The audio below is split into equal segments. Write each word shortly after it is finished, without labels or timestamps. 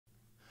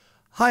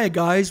Hiya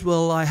guys,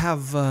 well I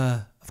have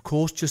of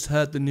course just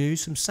heard the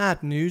news, some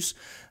sad news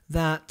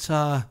that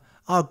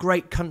our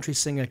great country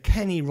singer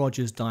Kenny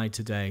Rogers died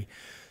today.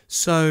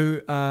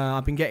 So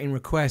I've been getting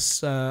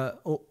requests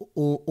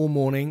all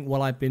morning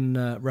while I've been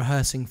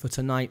rehearsing for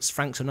tonight's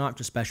Frank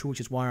Sinatra special, which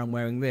is why I'm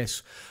wearing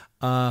this,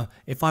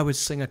 if I would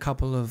sing a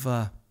couple of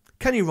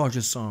Kenny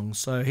Rogers songs.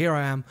 So here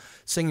I am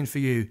singing for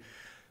you.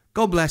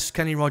 God bless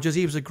Kenny Rogers.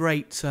 He was a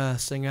great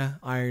singer.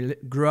 I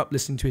grew up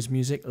listening to his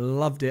music,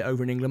 loved it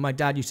over in England. My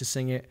dad used to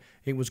sing it.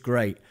 It was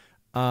great.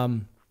 So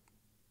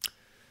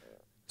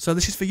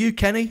this is for you,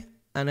 Kenny,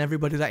 and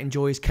everybody that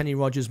enjoys Kenny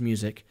Rogers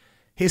music.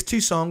 Here's two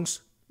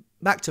songs,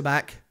 back to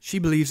back, She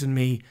Believes in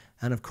Me,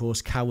 and of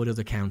course, Coward of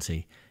the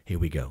County. Here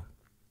we go.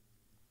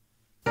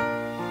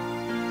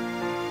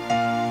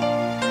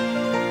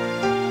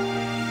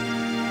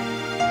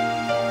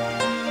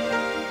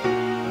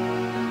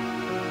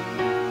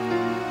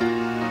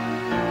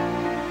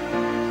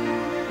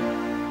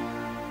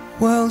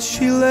 While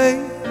she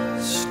lay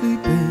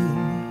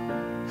sleeping,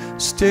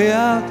 stay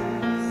out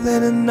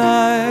late at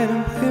night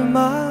and play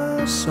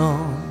my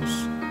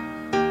songs.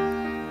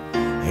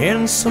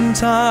 And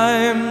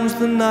sometimes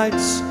the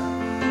nights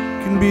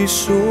can be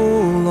so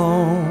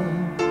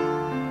long,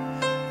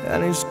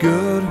 and it's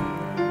good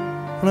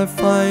when I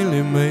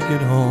finally make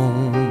it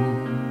home.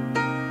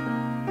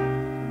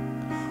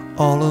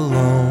 All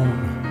alone,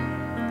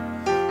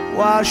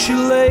 while she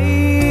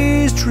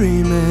lays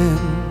dreaming,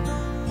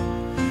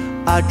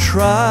 I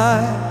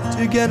try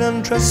to get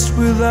undressed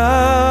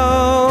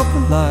without the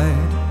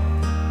light,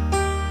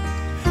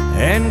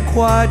 and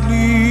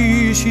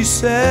quietly she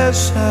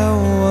says, how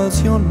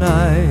was your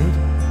night?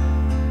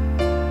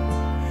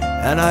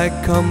 And I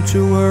come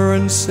to her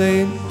and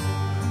say it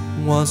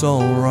was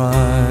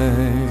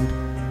alright,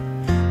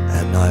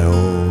 and I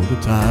hold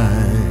her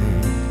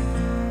tight.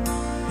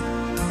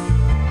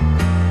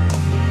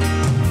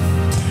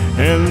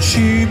 And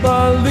she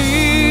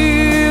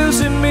believes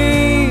in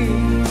me.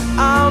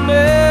 I'll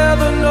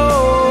never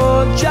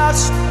know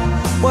just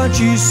what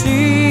she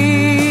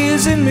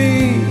sees in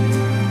me.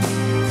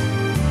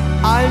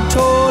 I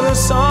told her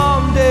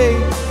someday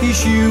if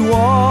she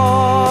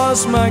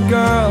was my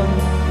girl,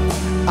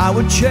 I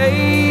would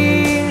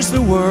change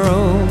the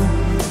world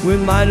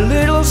with my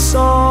little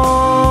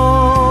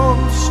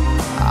songs.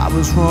 I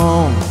was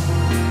wrong,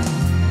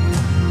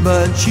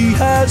 but she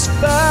has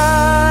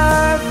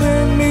faith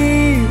in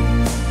me,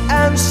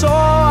 and so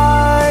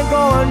I go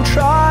on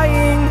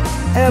trying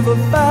ever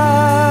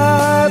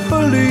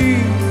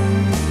faithfully.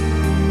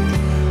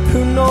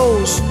 Who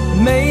knows,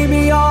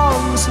 maybe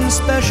on some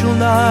special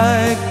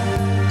night,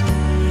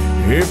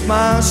 if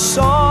my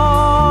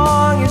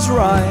song is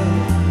right,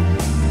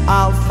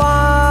 I'll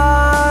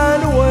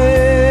find a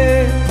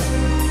way,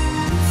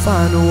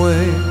 find a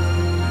way.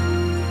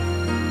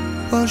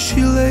 While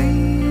she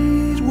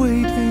lays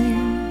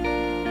waiting,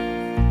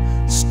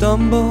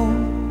 stumble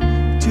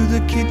to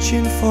the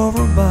kitchen for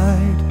a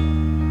bite.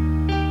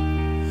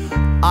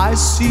 I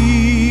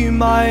see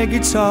my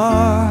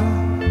guitar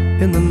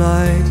in the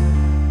night,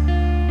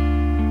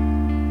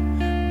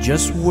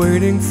 just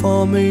waiting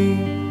for me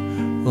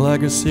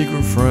like a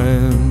secret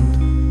friend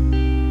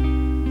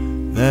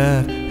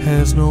that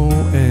has no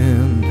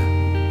end.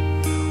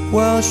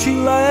 While she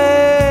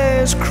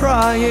lays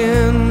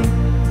crying,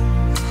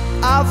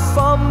 I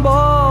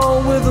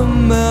fumble with a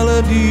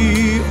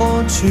melody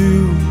or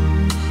two,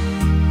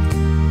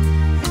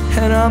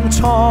 and I'm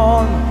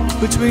torn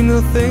between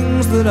the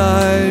things that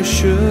I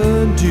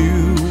should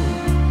do.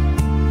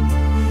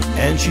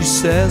 And she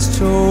says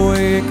to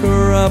wake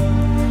her up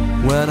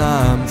when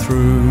I'm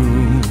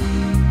through.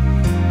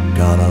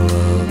 God, our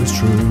love is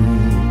true.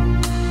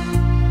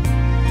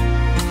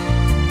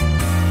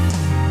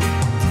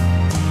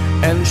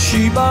 And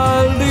she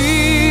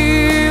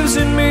believes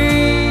in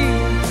me.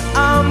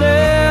 I'll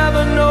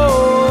never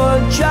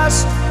know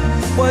just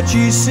what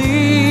she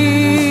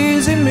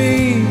sees in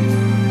me.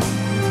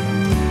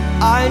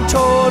 I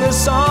told her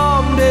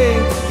someday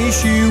if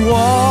she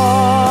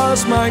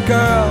was my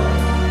girl,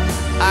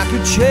 I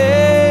could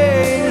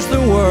change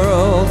the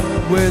world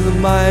with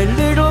my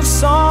little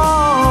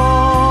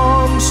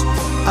songs.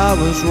 I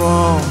was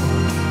wrong,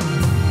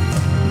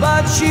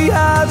 but she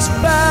has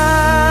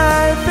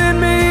faith in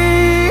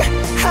me,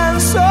 and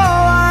so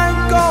I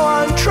go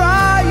on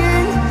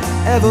trying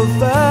ever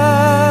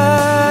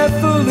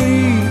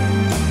faithfully.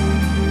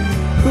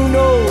 Who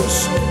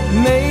knows,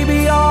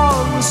 maybe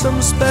on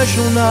some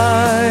special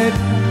night,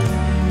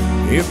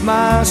 if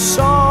my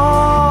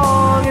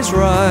song is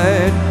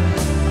right,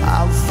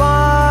 I'll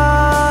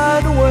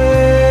find a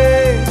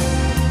way,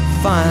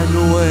 find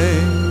a way.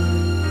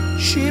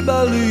 She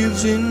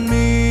believes in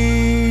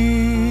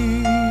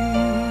me.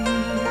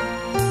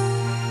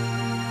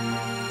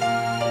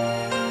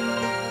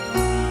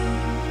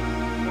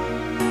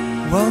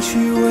 While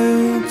she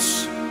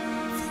waits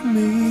for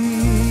me.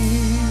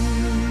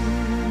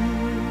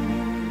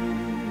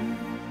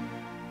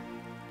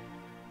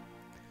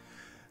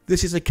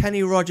 This is a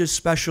Kenny Rogers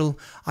special.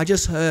 I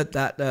just heard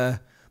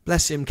that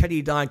Bless him,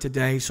 Kenny died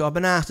today, so I've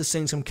been asked to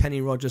sing some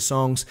Kenny Rogers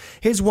songs.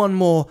 Here's one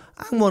more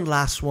and one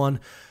last one.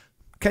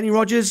 Kenny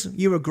Rogers,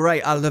 you were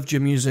great. I loved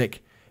your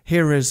music.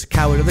 Here is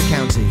Coward of the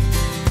County.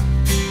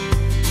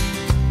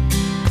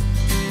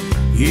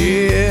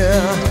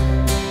 Yeah.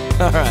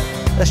 All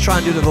right, let's try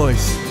and do the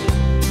voice.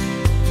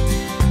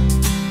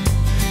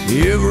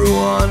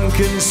 Everyone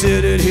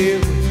considered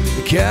him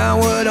the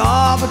coward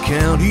of the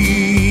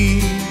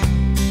county.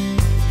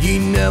 He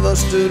never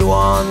stood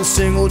one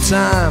single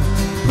time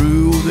to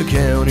prove the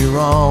county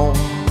wrong.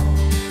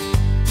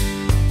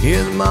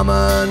 His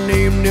mama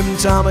named him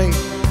Tommy,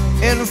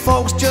 and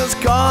folks just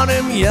called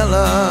him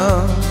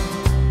Yellow.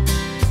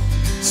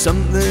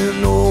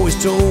 Something always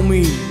told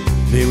me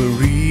they were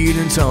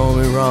reading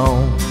Tommy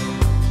wrong.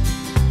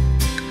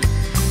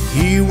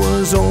 He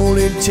was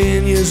only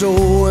 10 years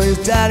old when his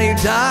daddy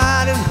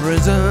died in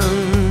prison.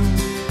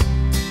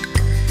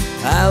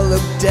 I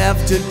looked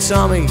after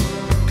Tommy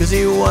 'cause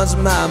he was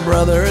my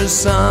brother's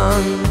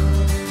son.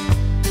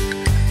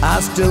 I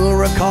still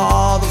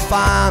recall the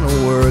final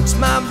words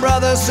my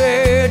brother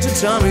said to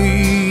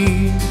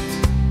Tommy.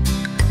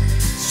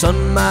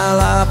 Son, my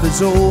life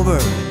is over,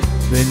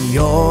 then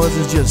yours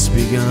has just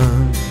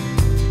begun.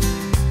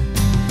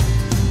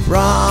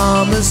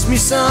 Promise me,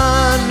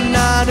 son,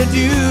 not to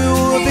do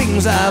the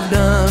things I've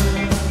done.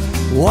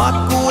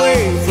 Walk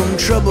away from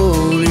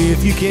trouble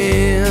if you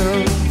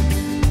can.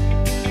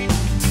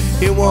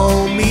 It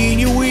won't mean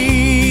you're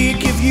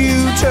weak if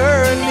you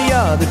turn the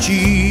other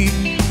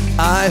cheek.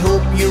 I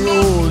hope you're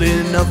old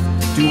enough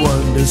to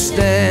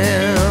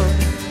understand.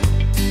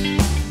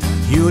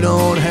 You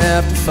don't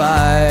have to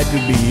fight to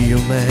be a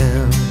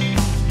man.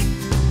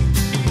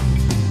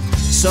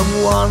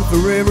 Someone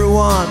for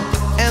everyone,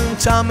 and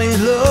Tommy's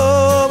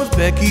love was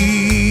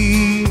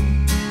Becky.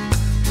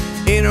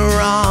 In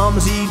her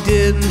arms he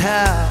didn't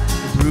have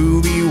to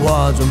prove he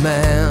was a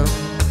man.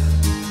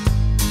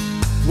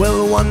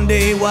 Well, one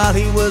day while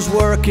he was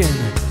working,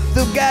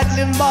 the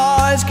Gatlin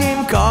boys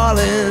came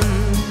calling.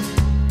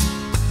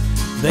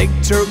 They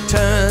took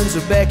turns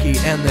with Becky,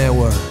 and there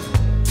were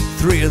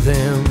 3 of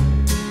them.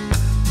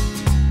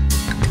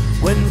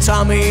 When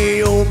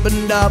Tommy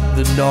opened up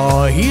the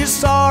door, he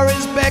saw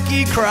his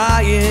Becky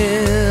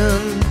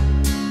crying.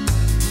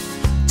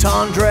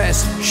 Torn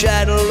dress,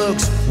 shattered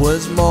looks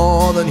was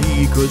more than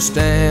he could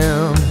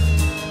stand.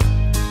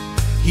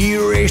 He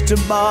reached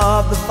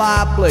above the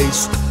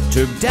fireplace,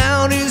 took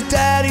down his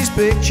daddy's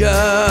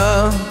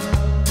picture.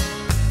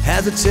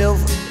 As the tilt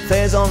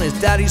fades on his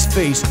daddy's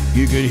face,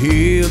 you could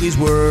hear these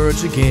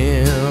words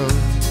again.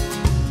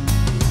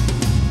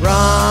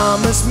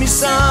 Promise me,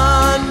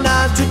 son,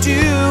 not to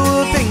do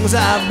the things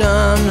I've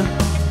done.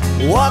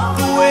 Walk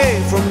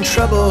away from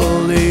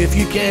trouble if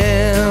you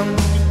can.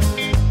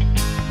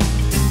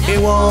 It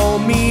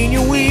won't mean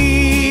you're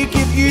weak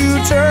if you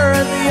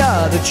turn the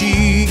other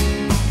cheek.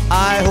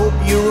 I hope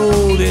you're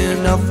old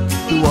enough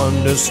to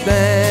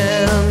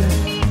understand.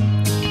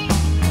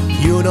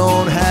 You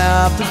don't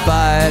have to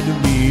fight to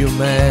be a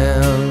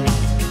man.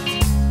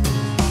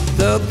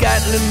 The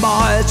Gatlin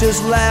boys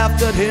just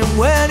laughed at him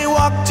when he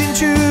walked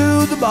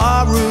into the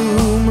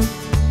barroom.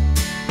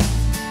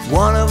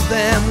 One of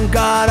them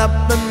got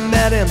up and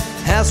met him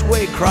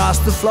halfway across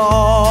the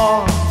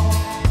floor.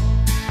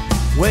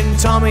 When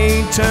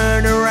Tommy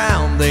turned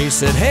around, they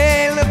said,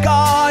 "Hey, look,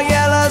 all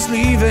Yellow's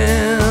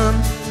leaving."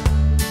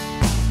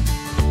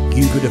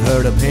 You could have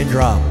heard a pin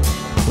drop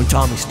when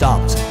Tommy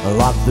stopped and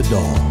locked the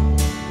door.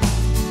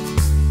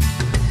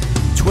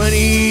 20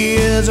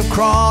 years of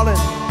crawling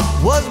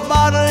was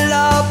bottled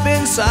up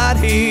inside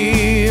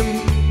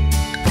him.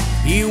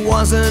 He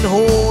wasn't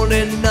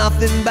holding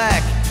nothing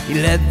back, he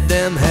let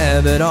them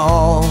have it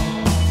all.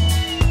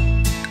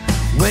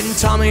 When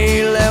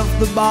Tommy left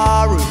the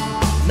barroom,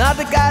 not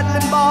the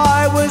Gatlin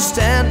boy was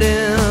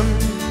standing.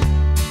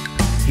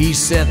 He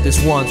said this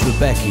once with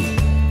Becky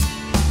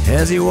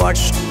as he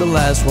watched the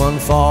last one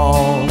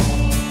fall.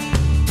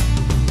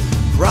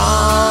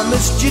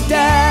 Promised your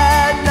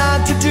dad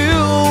not to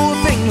do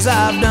things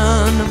I've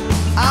done.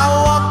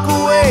 I'll walk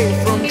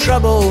away from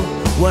trouble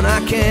when I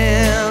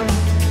can.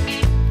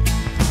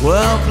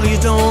 Well, please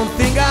don't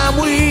think I'm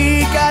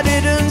weak, I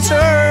didn't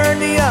turn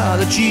the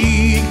other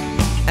cheek.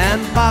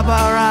 And Papa,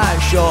 I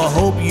sure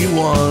hope you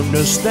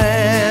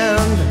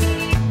understand.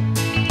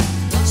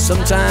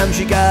 Sometimes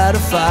you gotta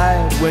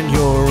fight when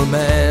you're a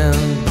man.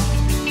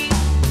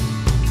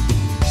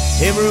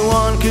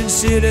 Everyone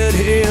considered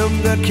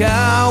him the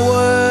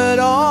coward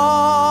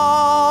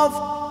of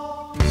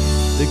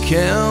the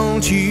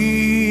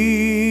county.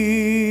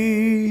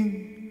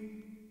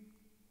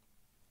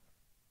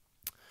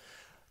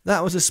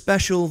 That was a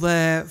special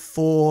there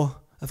for,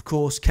 of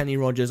course, Kenny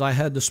Rogers. I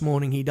heard this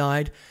morning he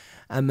died,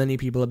 and many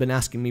people have been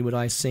asking me would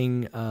I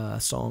sing a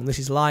song. This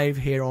is live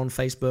here on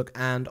Facebook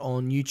and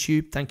on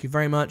YouTube. Thank you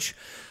very much.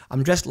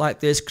 I'm dressed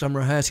like this because I'm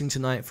rehearsing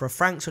tonight for a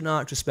Frank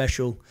Sinatra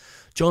special.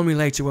 Join me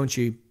later, won't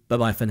you?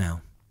 Bye-bye for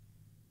now.